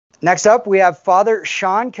Next up, we have Father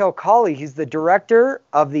Sean Kilcawley. He's the director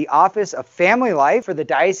of the Office of Family Life for the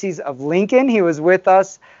Diocese of Lincoln. He was with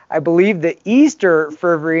us, I believe, the Easter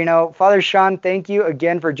Fervorino. Father Sean, thank you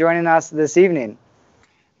again for joining us this evening.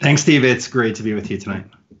 Thanks, Steve. It's great to be with you tonight.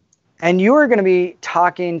 And you are going to be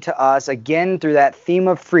talking to us again through that theme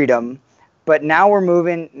of freedom, but now we're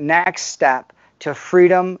moving next step to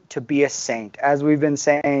freedom to be a saint, as we've been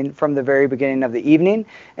saying from the very beginning of the evening.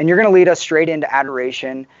 And you're going to lead us straight into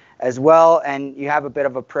adoration as well, and you have a bit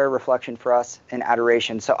of a prayer reflection for us in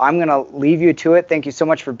adoration. So I'm going to leave you to it. Thank you so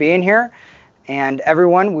much for being here. And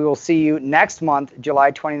everyone, we will see you next month,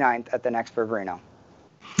 July 29th, at the next Fervorino.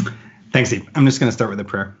 Thanks, Steve. I'm just going to start with a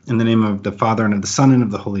prayer. In the name of the Father, and of the Son, and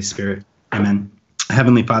of the Holy Spirit. Amen.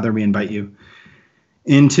 Heavenly Father, we invite you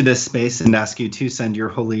into this space and ask you to send your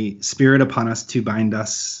Holy Spirit upon us to bind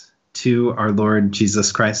us to our Lord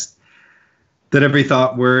Jesus Christ, that every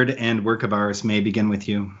thought, word, and work of ours may begin with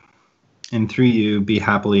you, and through you be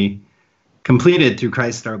happily completed through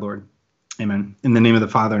Christ our Lord. Amen. In the name of the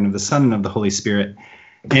Father, and of the Son, and of the Holy Spirit.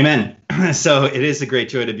 Amen. So it is a great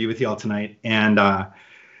joy to be with you all tonight, and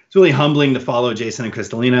it's really humbling to follow Jason and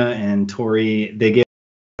Kristalina and Tori. They gave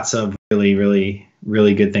lots of really, really,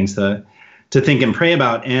 really good things to think and pray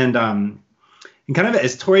about. And kind of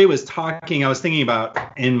as Tori was talking, I was thinking about,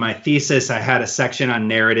 in my thesis, I had a section on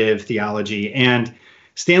narrative theology. And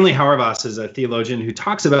Stanley Hauerwas is a theologian who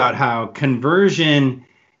talks about how conversion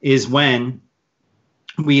is when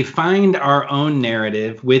we find our own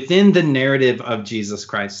narrative within the narrative of Jesus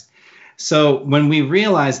Christ. So when we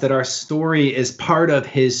realize that our story is part of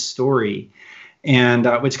his story, and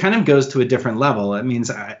which kind of goes to a different level, it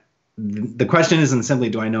means the question isn't simply,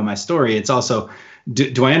 do I know my story? It's also,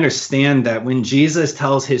 do I understand that when Jesus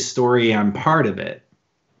tells his story, I'm part of it?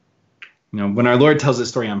 You know, when our Lord tells his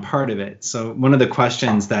story, I'm part of it. So one of the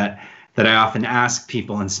questions that I often ask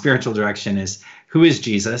people in spiritual direction is, who is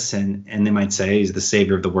Jesus? And they might say, he's the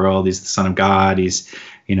Savior of the world. He's the Son of God. He's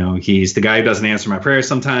the guy who doesn't answer my prayers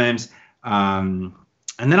sometimes. And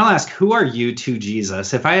then I'll ask, who are you to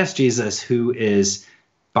Jesus? If I ask Jesus, who is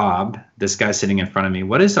Bob, this guy sitting in front of me,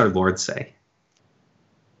 what does our Lord say?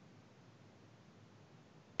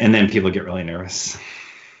 And then people get really nervous.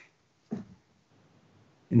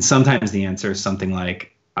 And sometimes the answer is something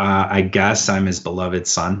like, I guess I'm his beloved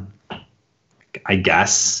son. I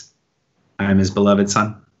guess I'm his beloved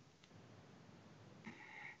son.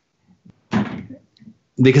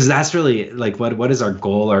 Because that's really like, what is our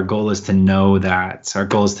goal? Our goal is to know that. Our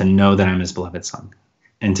goal is to know that I'm his beloved son.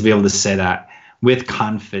 And to be able to say that with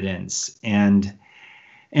confidence. And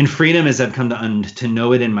freedom, as I've come to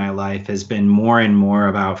know it in my life, has been more and more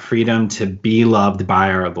about freedom to be loved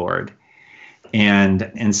by our Lord.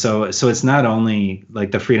 And so it's not only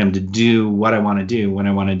like the freedom to do what I want to do when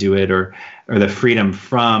I want to do it, or the freedom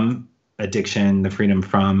from addiction, the freedom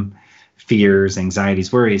from fears,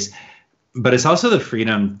 anxieties, worries, but it's also the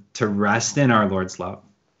freedom to rest in our Lord's love.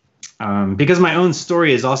 Because my own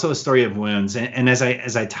story is also a story of wounds. And as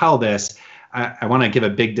I tell this, I want to give a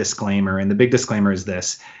big disclaimer. And the big disclaimer is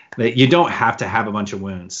this, that you don't have to have a bunch of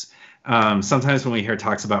wounds. Sometimes when we hear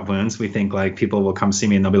talks about wounds, we think like people will come see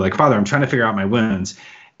me and they'll be like, Father, I'm trying to figure out my wounds.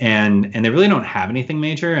 And they really don't have anything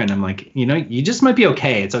major. And I'm like, you just might be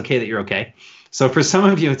okay. It's okay that you're okay. So for some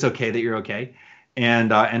of you, it's okay that you're okay.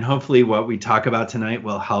 And hopefully what we talk about tonight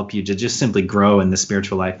will help you to just simply grow in the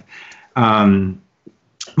spiritual life. But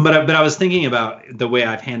I was thinking about the way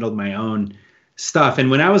I've handled my own stuff. And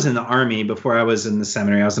when I was in the Army, before I was in the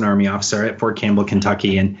seminary, I was an Army officer at Fort Campbell,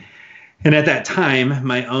 Kentucky. And at that time,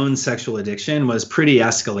 my own sexual addiction was pretty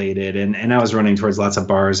escalated. And I was running towards lots of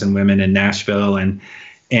bars and women in Nashville. And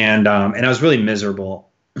I was really miserable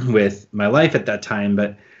with my life at that time.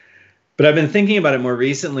 But I've been thinking about it more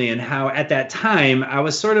recently, and how at that time I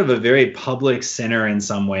was sort of a very public sinner in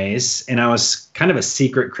some ways, and I was kind of a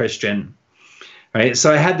secret Christian, right?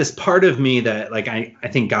 So I had this part of me that like, I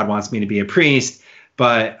think God wants me to be a priest,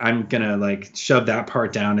 but I'm going to like shove that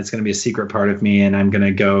part down. It's going to be a secret part of me, and I'm going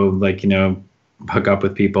to go like, hook up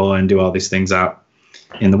with people and do all these things out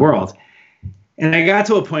in the world. And I got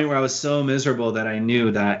to a point where I was so miserable that I knew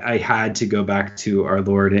that I had to go back to our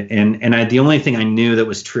Lord. And the only thing I knew that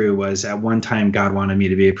was true was at one time God wanted me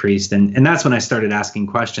to be a priest. And that's when I started asking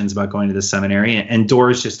questions about going to the seminary, and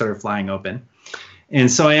doors just started flying open. And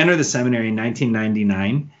so I entered the seminary in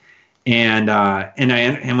 1999. And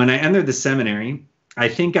when I entered the seminary, I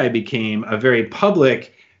think I became a very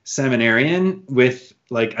public seminarian with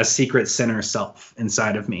like a secret sinner self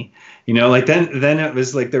inside of me, like then it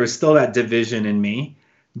was like there was still that division in me,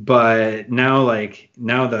 but now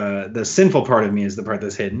the sinful part of me is the part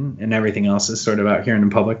that's hidden, and everything else is sort of out here in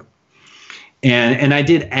public. And I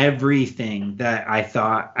did everything that I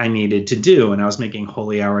thought I needed to do. And I was making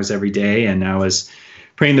holy hours every day, and I was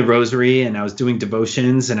praying the rosary, and I was doing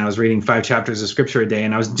devotions, and I was reading 5 chapters of scripture a day,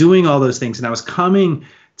 and I was doing all those things, and I was coming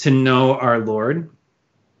to know our Lord.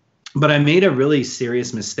 But I made a really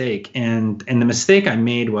serious mistake. And the mistake I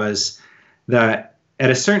made was that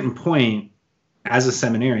at a certain point, as a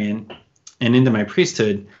seminarian and into my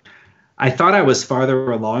priesthood, I thought I was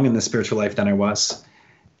farther along in the spiritual life than I was.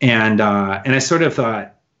 And I sort of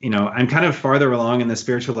thought, I'm kind of farther along in the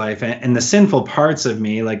spiritual life, and the sinful parts of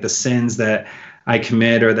me, like the sins that I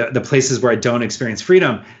commit or the places where I don't experience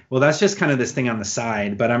freedom, well, that's just kind of this thing on the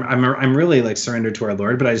side. But I'm really like surrendered to our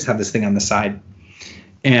Lord, but I just have this thing on the side.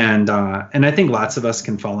 And I think lots of us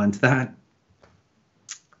can fall into that.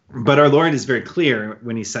 But our Lord is very clear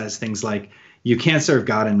when he says things like, you can't serve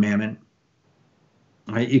God and mammon.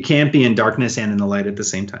 Right? You can't be in darkness and in the light at the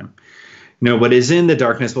same time. What is in the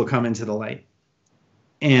darkness will come into the light.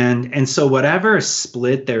 And so whatever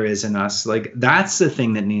split there is in us, like that's the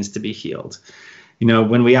thing that needs to be healed.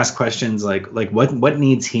 When we ask questions like what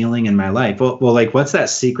needs healing in my life? Well, like what's that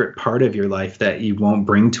secret part of your life that you won't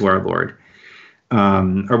bring to our Lord?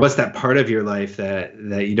 Or what's that part of your life that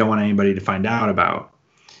you don't want anybody to find out about?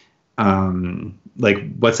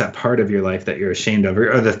 Like what's that part of your life that you're ashamed of,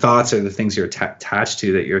 or the thoughts or the things you're attached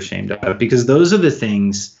to that you're ashamed of? Because those are the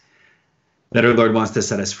things that our Lord wants to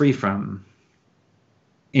set us free from.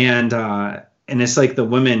 And it's like the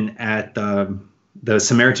woman at the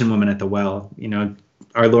Samaritan woman at the well.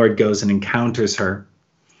 Our Lord goes and encounters her,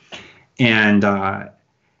 and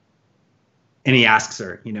he asks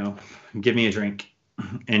her, give me a drink.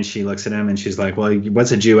 And she looks at him and she's like, well,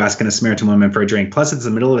 what's a Jew asking a Samaritan woman for a drink? Plus, it's the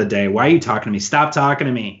middle of the day. Why are you talking to me? Stop talking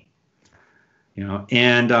to me.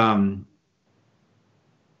 And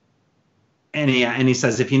he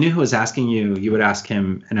says, if you knew who was asking you, you would ask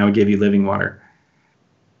him, and I would give you living water.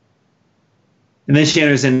 And then she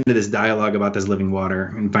enters into this dialogue about this living water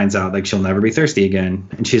and finds out like she'll never be thirsty again.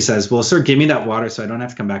 And she says, well, sir, give me that water so I don't have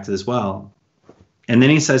to come back to this well. And then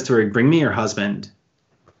he says to her, bring me your husband.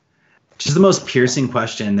 Which is the most piercing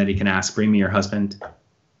question that he can ask. Bring me your husband.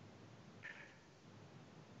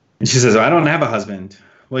 And she says, I don't have a husband.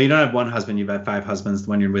 Well, you don't have one husband. You've had 5 husbands. The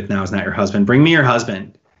one you're with now is not your husband. Bring me your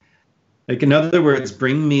husband. Like, in other words,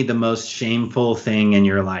 bring me the most shameful thing in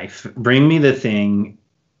your life. Bring me the thing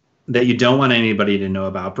that you don't want anybody to know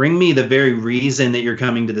about. Bring me the very reason that you're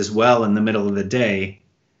coming to this well in the middle of the day.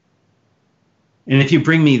 And if you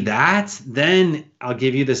bring me that, then I'll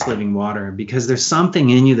give you this living water, because there's something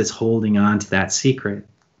in you that's holding on to that secret.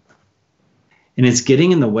 And it's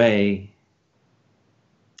getting in the way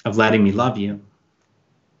of letting me love you.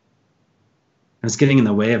 It's getting in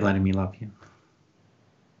the way of letting me love you.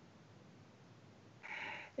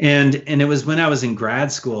 And it was when I was in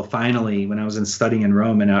grad school, finally, when I was studying in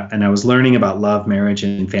Rome, and I was learning about love, marriage,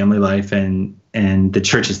 and family life, and the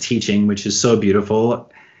church's teaching, which is so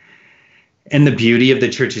beautiful. And the beauty of the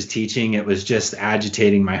church's teaching, it was just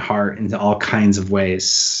agitating my heart in all kinds of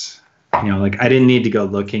ways. Like I didn't need to go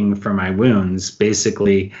looking for my wounds.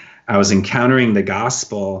 Basically, I was encountering the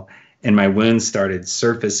gospel, and my wounds started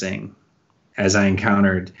surfacing as I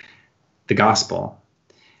encountered the gospel.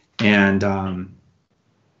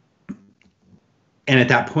 And at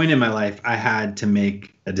that point in my life, I had to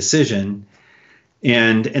make a decision.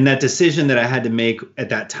 And that decision that I had to make at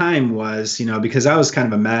that time was, because I was kind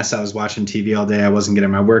of a mess. I was watching TV all day. I wasn't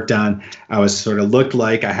getting my work done. I was sort of looked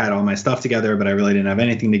like I had all my stuff together, but I really didn't have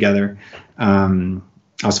anything together. I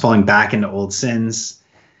was falling back into old sins.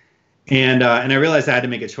 And I realized I had to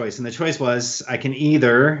make a choice. And the choice was, I can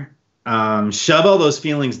either shove all those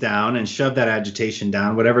feelings down and shove that agitation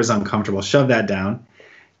down, whatever's uncomfortable, shove that down.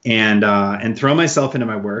 And throw myself into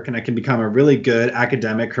my work, and I can become a really good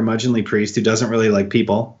academic, curmudgeonly priest who doesn't really like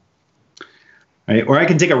people, right? Or I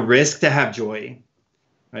can take a risk to have joy.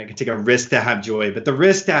 Right? I can take a risk to have joy, but the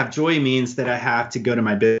risk to have joy means that I have to go to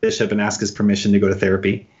my bishop and ask his permission to go to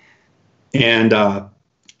therapy. And I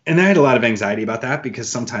had a lot of anxiety about that, because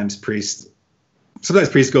sometimes priests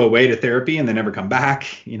go away to therapy and they never come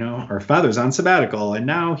back. Our father's on sabbatical, and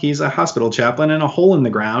now he's a hospital chaplain in a hole in the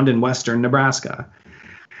ground in western Nebraska.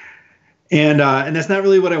 And that's not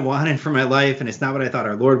really what I wanted for my life, and it's not what I thought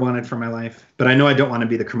our Lord wanted for my life. But I know I don't want to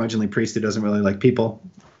be the curmudgeonly priest who doesn't really like people.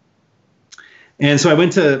 And so I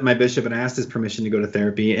went to my bishop and I asked his permission to go to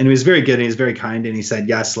therapy, and he was very good, and he was very kind, and he said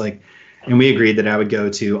yes. And we agreed that I would go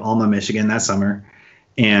to Alma, Michigan that summer,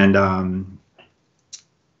 and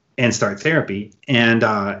start therapy. And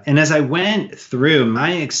as I went through,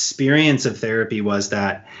 my experience of therapy was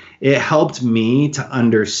that it helped me to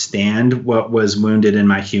understand what was wounded in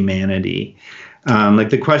my humanity. Like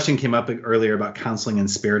the question came up earlier about counseling and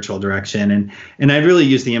spiritual direction, and I really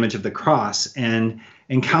use the image of the cross, and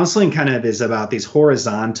counseling kind of is about these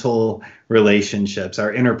horizontal relationships,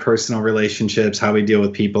 our interpersonal relationships, how we deal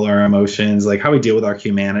with people, our emotions, like how we deal with our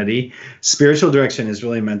humanity. Spiritual direction is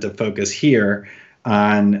really meant to focus here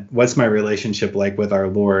on what's my relationship like with our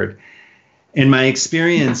Lord. And my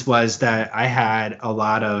experience was that I had a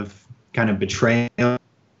lot of kind of betrayal.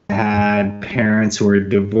 I had parents who were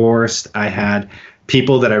divorced. I had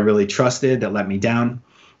people that I really trusted that let me down.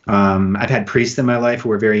 I've had priests in my life who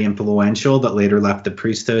were very influential that later left the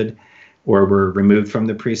priesthood or were removed from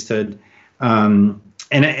the priesthood. And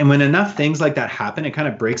when enough things like that happen, it kind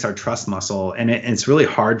of breaks our trust muscle. And it's really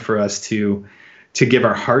hard for us to give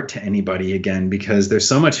our heart to anybody again, because there's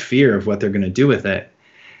so much fear of what they're going to do with it.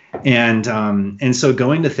 And so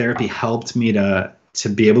going to therapy helped me to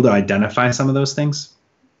be able to identify some of those things.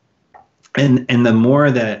 And the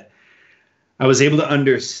more that I was able to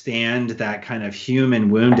understand that kind of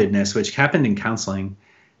human woundedness, which happened in counseling,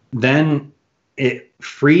 then it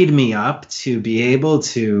freed me up to be able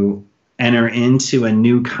to enter into a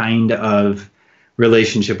new kind of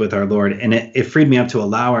relationship with our Lord. And it freed me up to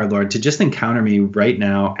allow our Lord to just encounter me right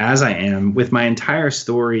now as I am with my entire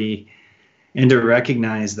story, and to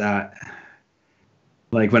recognize that,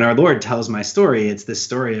 like, when our Lord tells my story, it's this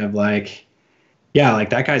story of like, yeah, like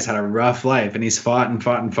that guy's had a rough life and he's fought and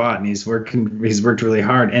fought and fought and he's worked really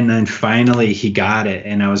hard. And then finally he got it.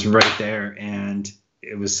 And I was right there. And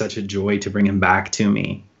it was such a joy to bring him back to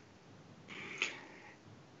me.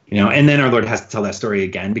 And then our Lord has to tell that story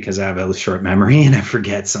again, because I have a short memory and I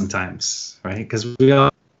forget sometimes, right? Because we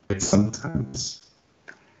all forget sometimes.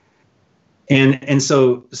 And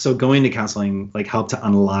so going to counseling like helped to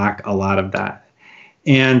unlock a lot of that.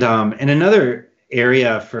 And another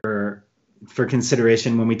area for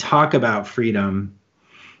consideration when we talk about freedom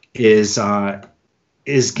is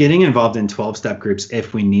getting involved in 12-step groups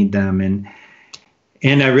if we need them. And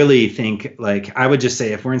I really think, like, I would just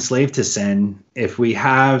say, if we're enslaved to sin, if we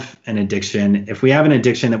have an addiction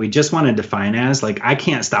that we just want to define as, like, I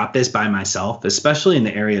can't stop this by myself, especially in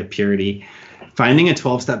the area of purity, finding a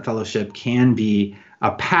 12-step fellowship can be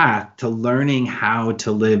a path to learning how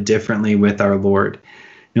to live differently with our Lord.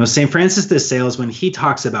 St. Francis de Sales, when he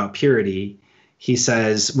talks about purity, he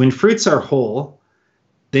says, when fruits are whole,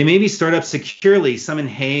 they may be stored up securely, some in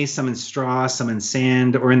hay, some in straw, some in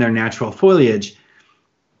sand, or in their natural foliage.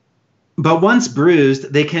 But once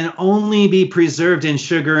bruised, they can only be preserved in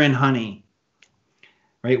sugar and honey.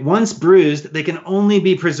 Right? Once bruised, they can only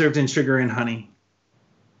be preserved in sugar and honey.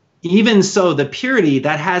 Even so, the purity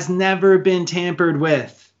that has never been tampered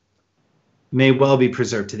with may well be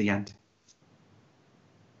preserved to the end.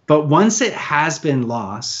 But once it has been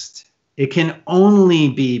lost, it can only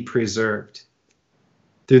be preserved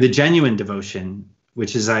through the genuine devotion,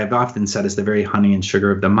 which, as I have often said, is the very honey and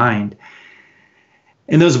sugar of the mind.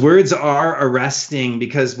 And those words are arresting,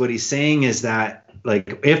 because what he's saying is that,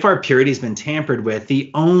 like, if our purity has been tampered with,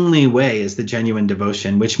 the only way is the genuine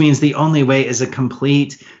devotion, which means the only way is a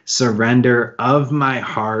complete surrender of my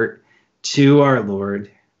heart to our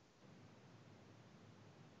Lord,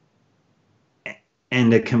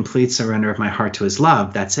 and a complete surrender of my heart to his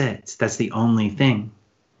love. That's it. That's the only thing.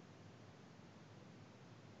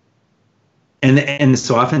 And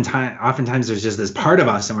so oftentimes there's just this part of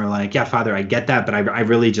us, and we're like, yeah, Father, I get that, but I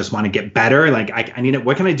really just want to get better. Like, I need it.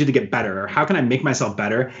 What can I do to get better? Or how can I make myself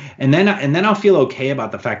better? And then I'll feel okay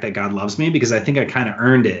about the fact that God loves me, because I think I kind of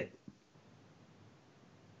earned it.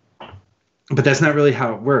 But that's not really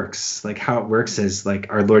how it works. Like, how it works is, like,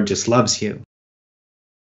 our Lord just loves you.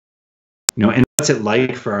 And what's it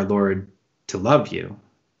like for our Lord to love you?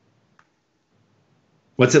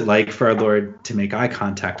 What's it like for our Lord to make eye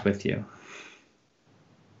contact with you?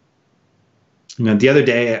 The other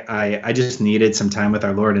day, I just needed some time with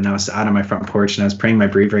our Lord, and I was out on my front porch and I was praying my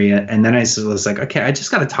breviary. And then I was like, okay, I just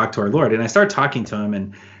got to talk to our Lord. And I started talking to him,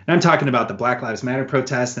 and I'm talking about the Black Lives Matter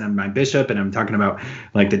protests, and I'm my bishop, and I'm talking about,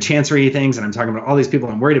 like, the chancery things, and I'm talking about all these people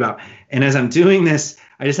I'm worried about. And as I'm doing this,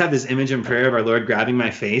 I just have this image in prayer of our Lord grabbing my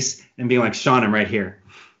face and being like, Sean, I'm right here.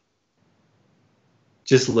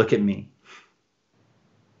 Just look at me.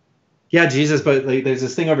 Yeah, Jesus, but, like, there's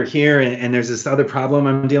this thing over here, and there's this other problem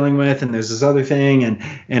I'm dealing with, and there's this other thing,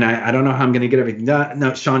 and I don't know how I'm going to get everything done.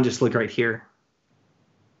 No, Sean, just look right here.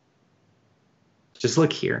 Just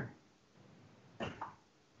look here.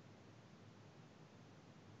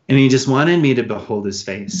 And he just wanted me to behold his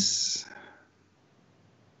face,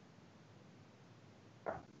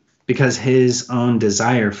 because his own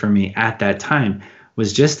desire for me at that time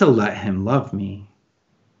was just to let him love me.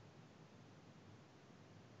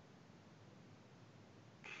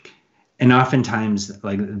 And oftentimes,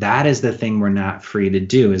 like, that is the thing we're not free to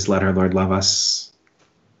do, is let our Lord love us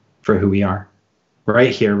for who we are,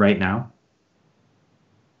 right here, right now,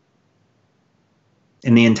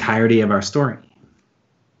 in the entirety of our story.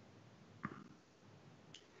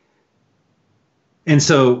 And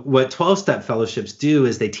so what 12-step fellowships do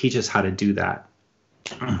is they teach us how to do that.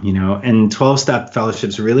 And 12-step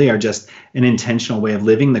fellowships really are just an intentional way of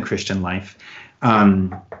living the Christian life.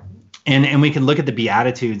 And we can look at the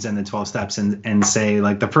Beatitudes and the 12 steps and say,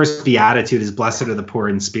 like, the first Beatitude is blessed are the poor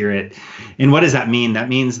in spirit. And what does that mean? That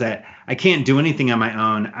means that I can't do anything on my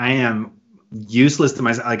own. I am useless to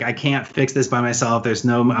myself. Like, I can't fix this by myself. There's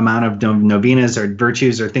no amount of novenas or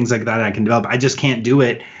virtues or things like that I can develop. I just can't do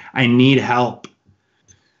it. I need help.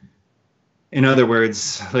 In other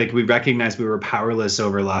words, like, we recognize we were powerless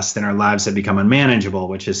over lust and our lives have become unmanageable,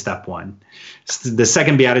 which is step one. The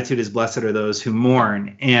second Beatitude is blessed are those who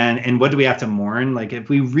mourn. And what do we have to mourn? Like, if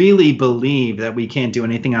we really believe that we can't do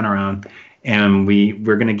anything on our own and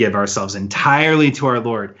we're going to give ourselves entirely to our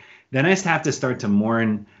Lord, then I have to start to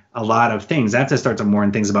mourn a lot of things. I have to start to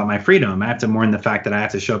mourn things about my freedom. I have to mourn the fact that I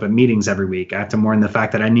have to show up at meetings every week. I have to mourn the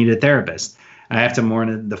fact that I need a therapist. I have to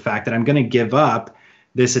mourn the fact that I'm going to give up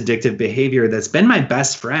this addictive behavior that's been my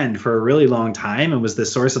best friend for a really long time and was the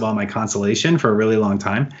source of all my consolation for a really long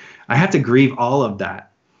time. I have to grieve all of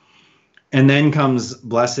that. And then comes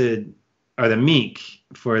blessed are the meek,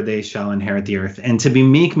 for they shall inherit the earth. And to be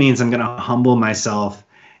meek means I'm going to humble myself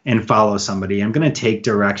and follow somebody. I'm going to take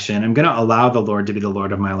direction. I'm going to allow the Lord to be the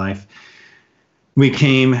Lord of my life. We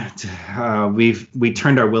turned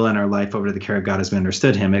our will and our life over to the care of God as we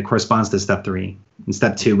understood him. It corresponds to step 3. In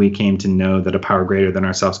step 2, we came to know that a power greater than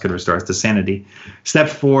ourselves could restore us to sanity. Step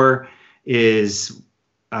 4 is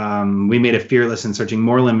we made a fearless and searching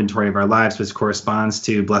moral inventory of our lives, which corresponds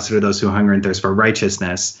to blessed are those who hunger and thirst for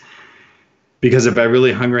righteousness. Because if I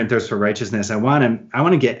really hunger and thirst for righteousness, I want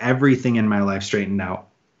to get everything in my life straightened out.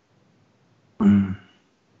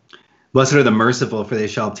 Blessed are the merciful, for they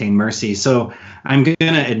shall obtain mercy. So I'm going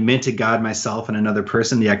to admit to God, myself, and another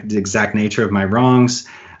person the exact nature of my wrongs.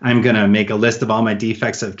 I'm going to make a list of all my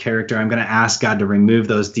defects of character. I'm going to ask God to remove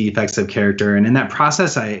those defects of character. And in that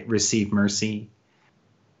process, I receive mercy.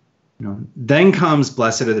 Then comes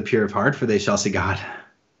blessed are the pure of heart, for they shall see God.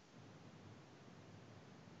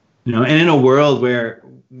 And in a world where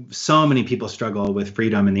so many people struggle with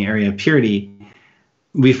freedom in the area of purity,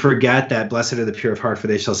 we forget that blessed are the pure of heart, for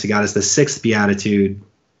they shall see God is the 6th Beatitude.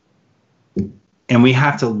 And we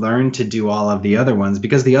have to learn to do all of the other ones,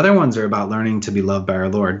 because the other ones are about learning to be loved by our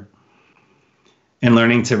Lord and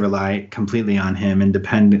learning to rely completely on him and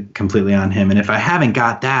depend completely on him. And if I haven't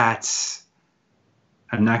got that,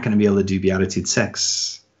 I'm not going to be able to do Beatitude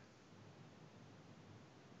 6.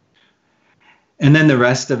 And then the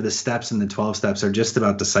rest of the steps in the 12 steps are just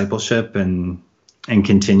about discipleship and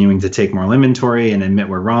continuing to take moral inventory and admit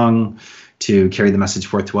we're wrong, to carry the message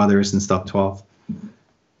forth to others in step 12.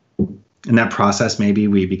 In that process, maybe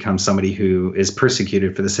we become somebody who is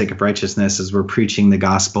persecuted for the sake of righteousness as we're preaching the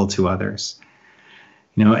gospel to others.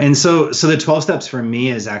 And so the 12 steps for me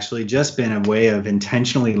has actually just been a way of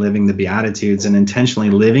intentionally living the Beatitudes and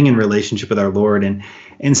intentionally living in relationship with our Lord.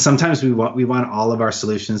 And sometimes we want all of our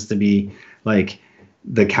solutions to be like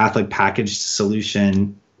the Catholic packaged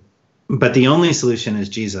solution. But the only solution is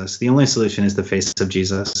Jesus. The only solution is the face of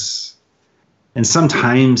Jesus. And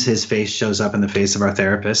sometimes his face shows up in the face of our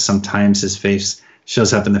therapist. Sometimes his face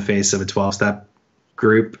shows up in the face of a 12-step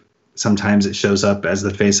group. Sometimes it shows up as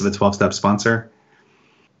the face of a 12-step sponsor.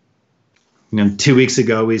 2 weeks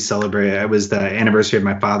ago, it was the anniversary of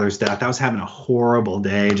my father's death. I was having a horrible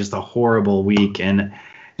day, just a horrible week. And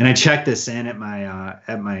I checked this in at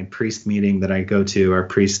my priest meeting that I go to, our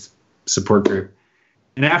priest support group.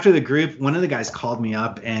 And after the group, one of the guys called me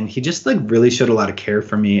up and he just really showed a lot of care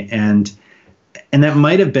for me. And that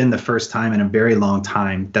might have been the first time in a very long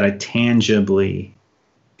time that I tangibly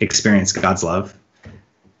experienced God's love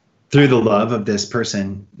through the love of this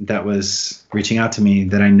person that was reaching out to me,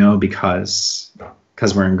 that I know because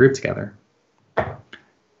we're in group together.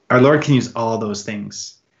 Our Lord can use all those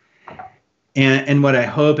things. And what I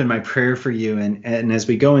hope in my prayer for you, and as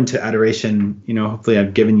we go into adoration, hopefully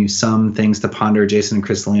I've given you some things to ponder. Jason and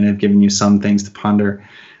Crystalina have given you some things to ponder.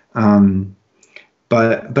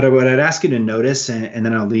 But what I'd ask you to notice, and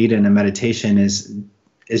then I'll lead in a meditation, is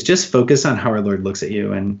just focus on how our Lord looks at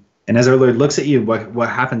you. And as our Lord looks at you, what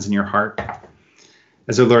happens in your heart?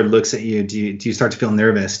 As our Lord looks at you, do you start to feel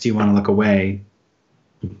nervous? Do you want to look away?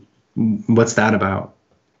 What's that about?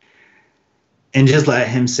 And just let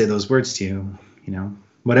him say those words to you,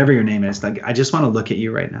 whatever your name is. Like, I just want to look at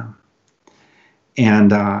you right now.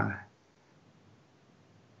 And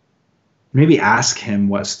maybe ask him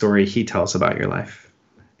what story he tells about your life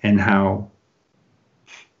and how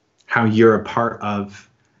you're a part of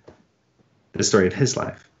the story of his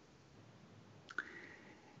life.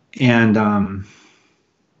 And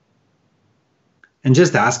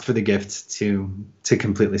just ask for the gift to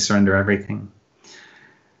completely surrender everything.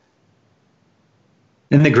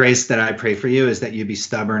 And the grace that I pray for you is that you be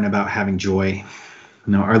stubborn about having joy.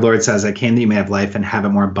 You know, our Lord says, I came that you may have life and have it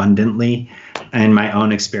more abundantly. In my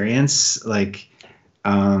own experience, like,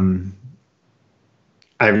 I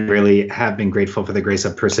really have been grateful for the grace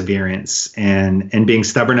of perseverance and being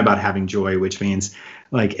stubborn about having joy, which means,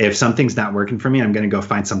 like, if something's not working for me, I'm going to go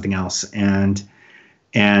find something else. And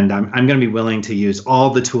I'm going to be willing to use all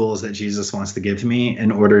the tools that Jesus wants to give to me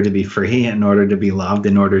in order to be free, in order to be loved,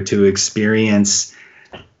 in order to experience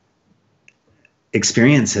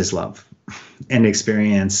his love and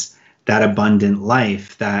experience that abundant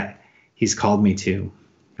life that he's called me to.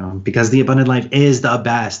 Because the abundant life is the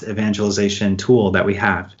best evangelization tool that we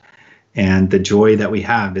have. And the joy that we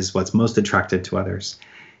have is what's most attractive to others.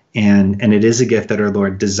 And it is a gift that our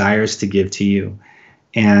Lord desires to give to you.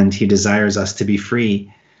 And he desires us to be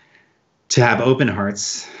free, to have open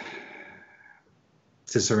hearts,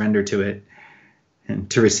 to surrender to it, and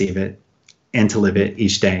to receive it, and to live it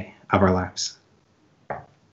each day of our lives.